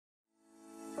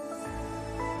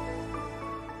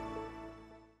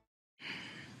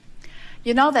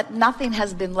You know that nothing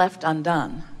has been left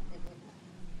undone.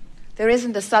 There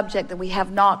isn't a subject that we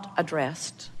have not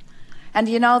addressed. And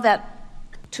you know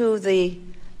that to the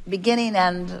beginning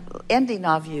and ending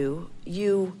of you,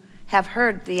 you have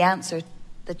heard the answer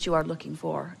that you are looking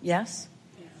for. Yes?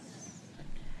 Yes.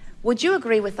 Would you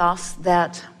agree with us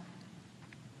that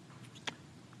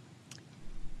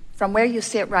from where you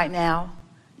sit right now,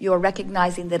 you are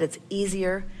recognizing that it's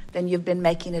easier than you've been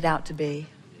making it out to be?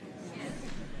 Yes.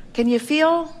 Can you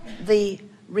feel the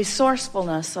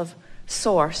resourcefulness of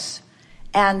Source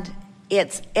and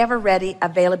its ever-ready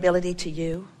availability to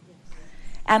you?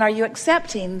 And are you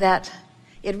accepting that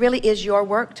it really is your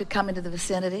work to come into the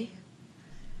vicinity?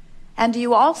 And do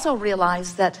you also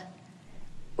realize that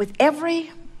with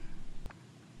every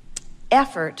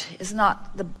effort is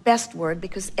not the best word,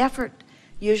 because effort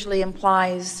usually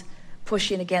implies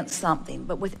pushing against something,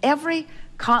 but with every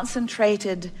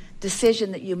concentrated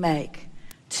decision that you make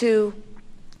to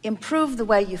improve the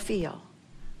way you feel,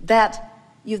 that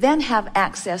you then have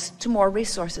access to more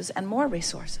resources and more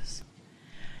resources.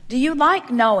 Do you like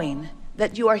knowing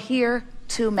that you are here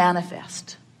to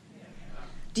manifest?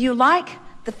 Do you like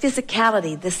the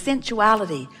physicality, the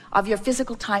sensuality of your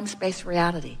physical time-space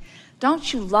reality?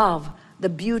 Don't you love the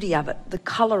beauty of it, the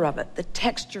color of it, the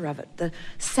texture of it, the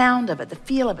sound of it, the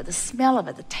feel of it, the smell of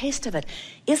it, the taste of it?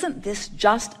 Isn't this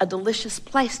just a delicious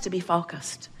place to be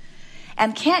focused?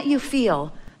 And can't you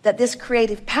feel that this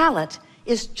creative palette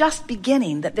is just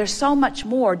beginning, that there's so much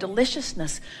more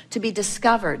deliciousness to be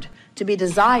discovered, to be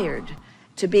desired,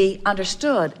 to be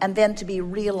understood, and then to be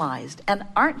realized? And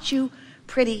aren't you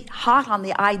pretty hot on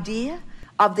the idea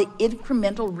of the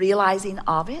incremental realizing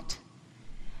of it?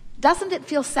 Doesn't it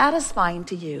feel satisfying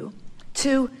to you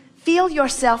to feel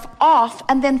yourself off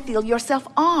and then feel yourself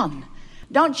on?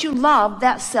 Don't you love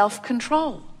that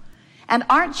self-control? And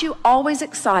aren't you always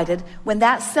excited when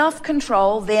that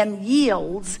self-control then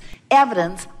yields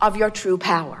evidence of your true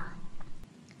power?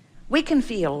 We can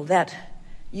feel that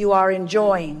you are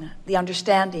enjoying the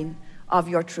understanding of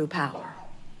your true power.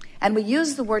 And we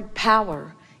use the word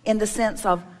power in the sense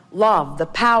of love, the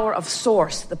power of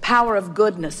Source, the power of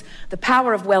goodness, the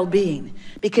power of well-being,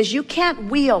 because you can't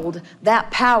wield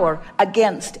that power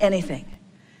against anything.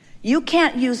 You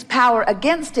can't use power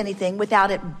against anything without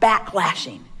it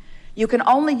backlashing. You can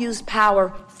only use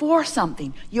power for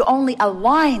something. You only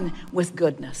align with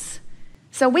goodness.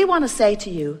 So we want to say to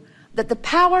you that the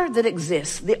power that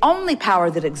exists, the only power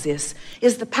that exists,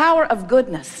 is the power of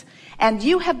goodness. And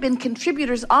you have been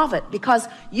contributors of it because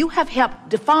you have helped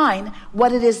define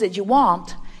what it is that you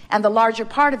want. And the larger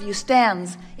part of you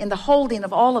stands in the holding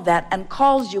of all of that and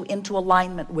calls you into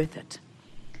alignment with it.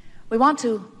 We want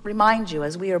to remind you,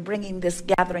 as we are bringing this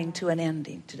gathering to an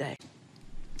ending today,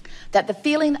 that the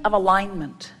feeling of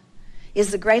alignment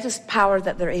is the greatest power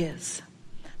that there is.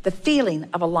 The feeling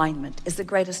of alignment is the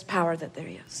greatest power that there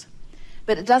is.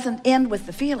 But it doesn't end with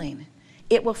the feeling.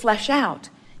 It will flesh out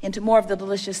into more of the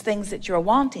delicious things that you're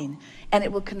wanting, and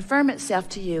it will confirm itself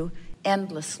to you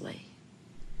endlessly.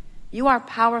 You are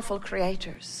powerful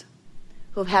creators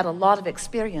who have had a lot of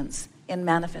experience in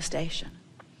manifestation.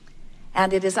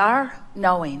 And it is our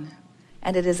knowing,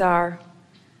 and it is our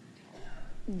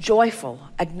joyful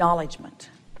acknowledgement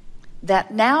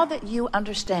that now that you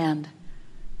understand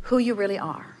who you really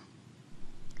are,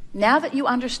 now that you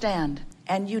understand,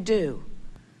 and you do,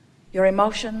 your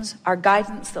emotions are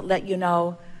guidance that let you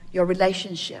know your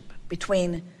relationship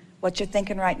between what you're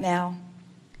thinking right now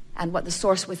and what the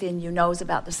Source within you knows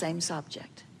about the same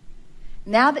subject.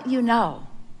 Now that you know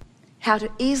how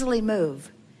to easily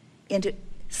move into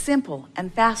simple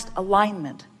and fast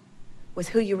alignment with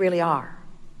who you really are,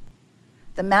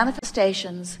 the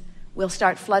manifestations will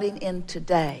start flooding in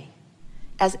today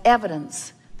as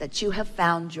evidence that you have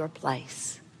found your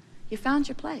place. You found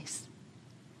your place.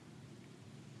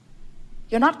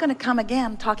 You're not going to come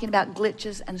again talking about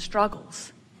glitches and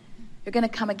struggles. You're going to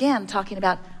come again talking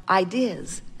about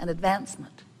ideas and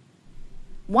advancement.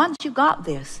 Once you got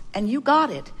this and you got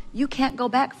it, you can't go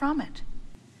back from it.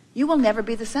 You will never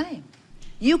be the same.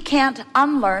 You can't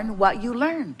unlearn what you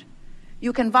learned.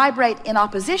 You can vibrate in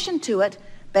opposition to it,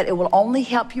 but it will only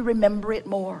help you remember it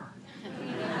more.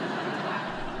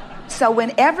 So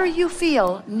whenever you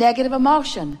feel negative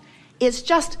emotion, it's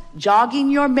just jogging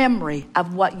your memory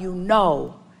of what you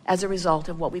know as a result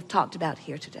of what we've talked about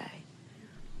here today.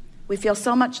 We feel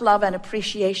so much love and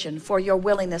appreciation for your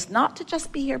willingness not to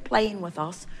just be here playing with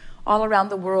us all around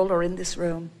the world or in this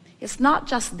room. It's not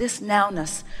just this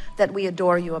nowness that we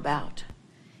adore you about.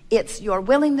 It's your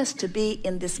willingness to be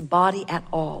in this body at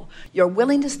all. Your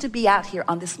willingness to be out here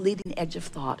on this leading edge of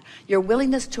thought. Your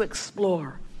willingness to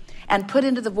explore and put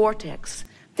into the vortex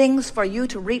things for you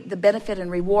to reap the benefit and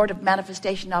reward of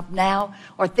manifestation of now,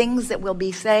 or things that will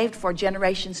be saved for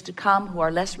generations to come who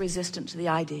are less resistant to the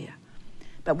idea.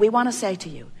 But we want to say to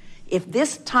you, if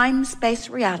this time-space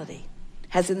reality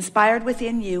has inspired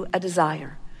within you a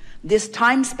desire, this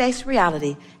time-space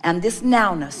reality and this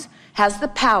nowness has the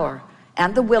power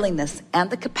and the willingness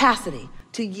and the capacity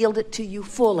to yield it to you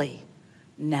fully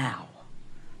now.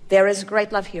 There is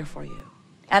great love here for you.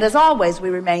 And as always, we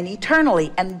remain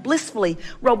eternally and blissfully,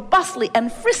 robustly and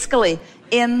friskily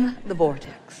in the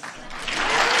vortex.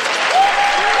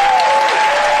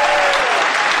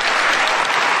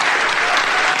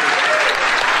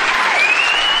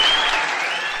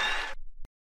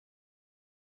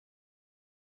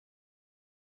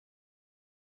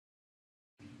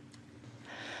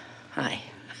 Hi.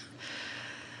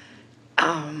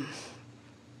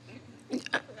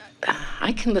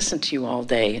 I can listen to you all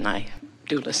day, and I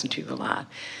do listen to you a lot.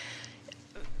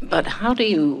 But how do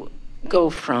you go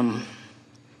from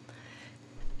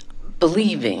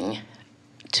believing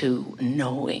to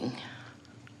knowing?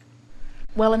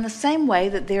 Well, in the same way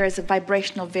that there is a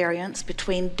vibrational variance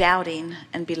between doubting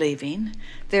and believing,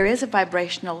 there is a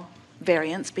vibrational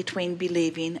variance between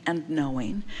believing and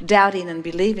knowing. Doubting and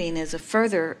believing is a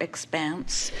further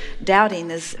expanse.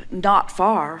 Doubting is not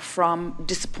far from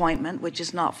disappointment, which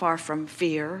is not far from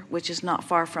fear, which is not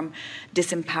far from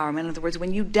disempowerment. In other words,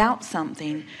 when you doubt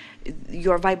something,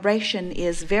 your vibration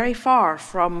is very far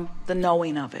from the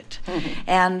knowing of it.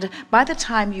 And by the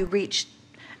time you reach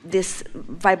this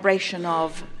vibration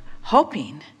of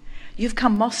hoping, you've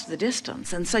come most of the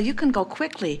distance. And so you can go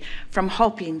quickly from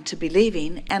hoping to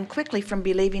believing, and quickly from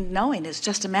believing to knowing. It's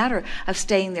just a matter of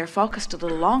staying there focused a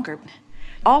little longer.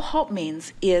 All hope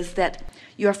means is that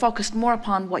you are focused more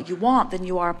upon what you want than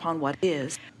you are upon what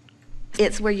is.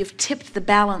 It's where you've tipped the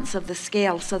balance of the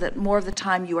scale so that more of the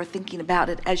time you are thinking about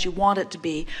it as you want it to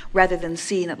be rather than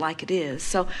seeing it like it is.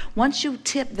 So once you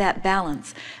tip that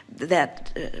balance,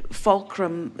 that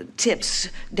fulcrum tips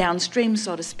downstream,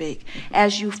 so to speak,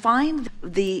 as you find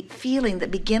the feeling that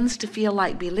begins to feel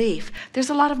like belief, there's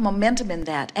a lot of momentum in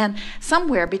that. And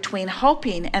somewhere between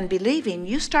hoping and believing,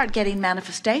 you start getting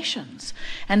manifestations.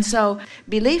 And so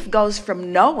belief goes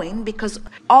from knowing because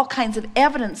all kinds of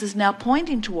evidence is now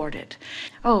pointing toward it.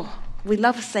 Oh, we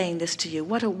love saying this to you.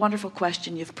 What a wonderful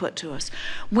question you've put to us.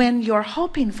 When you're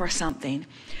hoping for something,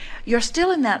 you're still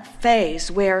in that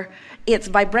phase where it's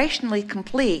vibrationally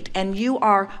complete and you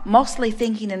are mostly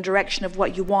thinking in direction of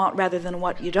what you want rather than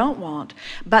what you don't want,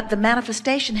 but the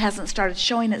manifestation hasn't started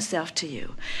showing itself to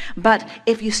you. But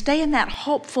if you stay in that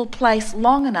hopeful place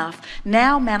long enough,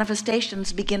 now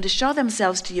manifestations begin to show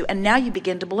themselves to you, and now you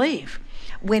begin to believe.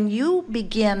 When you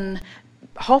begin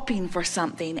hoping for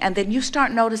something, and then you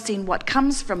start noticing what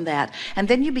comes from that, and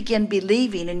then you begin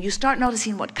believing, and you start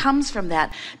noticing what comes from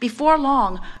that, before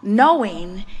long,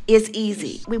 knowing is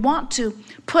easy. We want to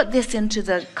put this into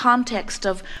the context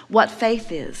of what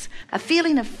faith is. A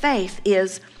feeling of faith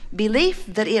is belief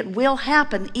that it will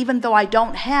happen even though I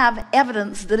don't have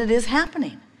evidence that it is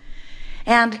happening.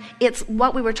 And it's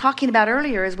what we were talking about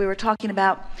earlier, as we were talking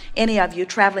about any of you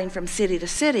traveling from city to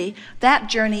city. That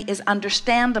journey is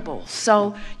understandable,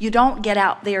 so you don't get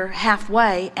out there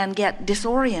halfway and get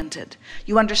disoriented.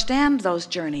 You understand those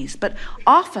journeys. But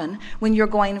often when you're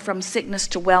going from sickness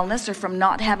to wellness, or from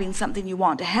not having something you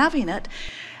want to having it,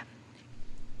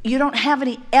 you don't have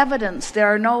any evidence. There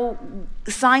are no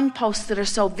signposts that are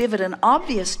so vivid and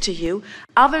obvious to you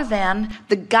other than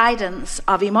the guidance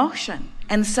of emotion.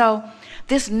 And so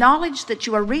this knowledge that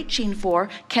you are reaching for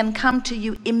can come to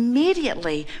you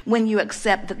immediately when you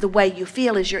accept that the way you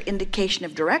feel is your indication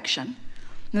of direction.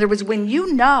 In other words, when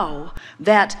you know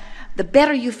that the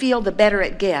better you feel, the better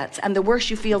it gets, and the worse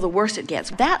you feel, the worse it gets,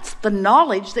 that's the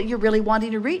knowledge that you're really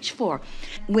wanting to reach for.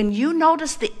 When you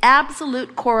notice the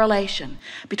absolute correlation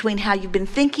between how you've been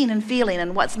thinking and feeling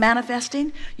and what's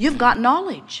manifesting, you've got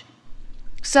knowledge.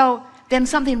 So then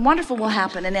something wonderful will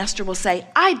happen, and Esther will say,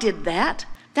 I did that.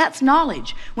 That's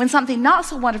knowledge. When something not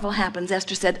so wonderful happens,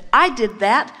 Esther said, I did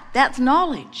that. That's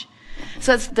knowledge.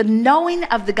 So it's the knowing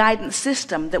of the guidance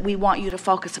system that we want you to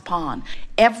focus upon.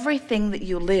 Everything that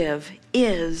you live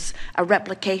is a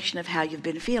replication of how you've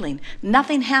been feeling.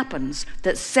 Nothing happens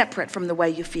that's separate from the way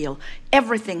you feel.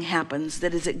 Everything happens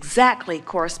that is exactly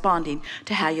corresponding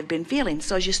to how you've been feeling.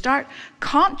 So as you start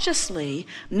consciously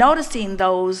noticing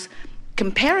those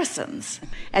comparisons,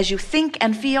 as you think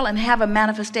and feel and have a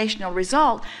manifestational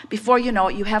result, before you know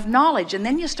it, you have knowledge. And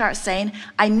then you start saying,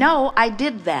 I know I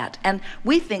did that. And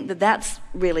we think that that's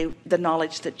really the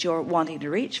knowledge that you're wanting to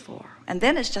reach for. And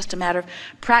then it's just a matter of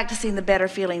practicing the better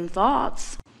feeling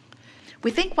thoughts.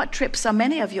 We think what trips so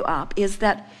many of you up is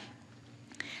that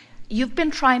you've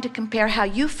been trying to compare how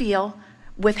you feel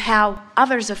with how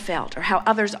others have felt or how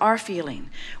others are feeling,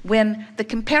 when the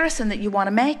comparison that you want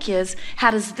to make is,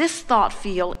 how does this thought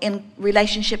feel in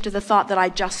relationship to the thought that I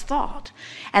just thought?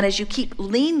 And as you keep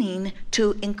leaning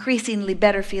to increasingly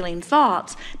better feeling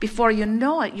thoughts, before you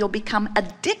know it, you'll become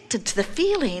addicted to the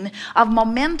feeling of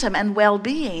momentum and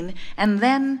well-being, and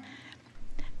then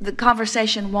the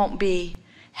conversation won't be,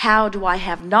 how do I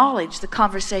have knowledge? The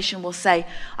conversation will say,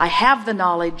 I have the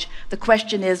knowledge. The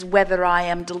question is whether I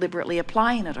am deliberately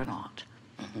applying it or not.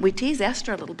 We tease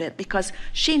Esther a little bit because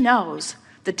she knows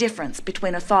the difference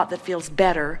between a thought that feels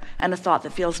better and a thought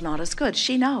that feels not as good.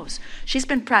 She knows. She's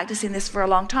been practicing this for a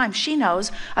long time. She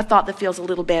knows a thought that feels a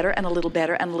little better and a little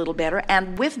better and a little better.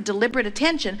 And with deliberate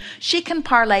attention, she can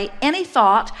parlay any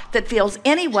thought that feels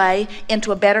any way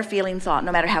into a better feeling thought.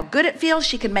 No matter how good it feels,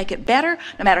 she can make it better.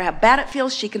 No matter how bad it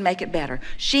feels, she can make it better.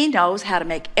 She knows how to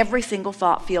make every single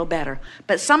thought feel better.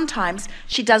 But sometimes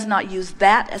she does not use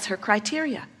that as her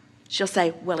criteria. She'll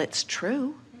say, well, it's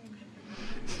true.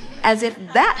 As if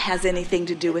that has anything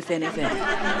to do with anything.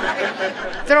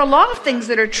 There are a lot of things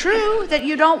that are true that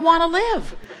you don't want to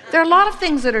live. There are a lot of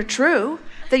things that are true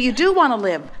that you do want to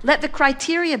live. Let the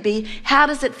criteria be, how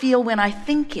does it feel when I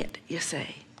think it, you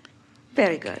say.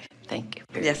 Very good. Thank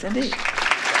you. Yes, indeed.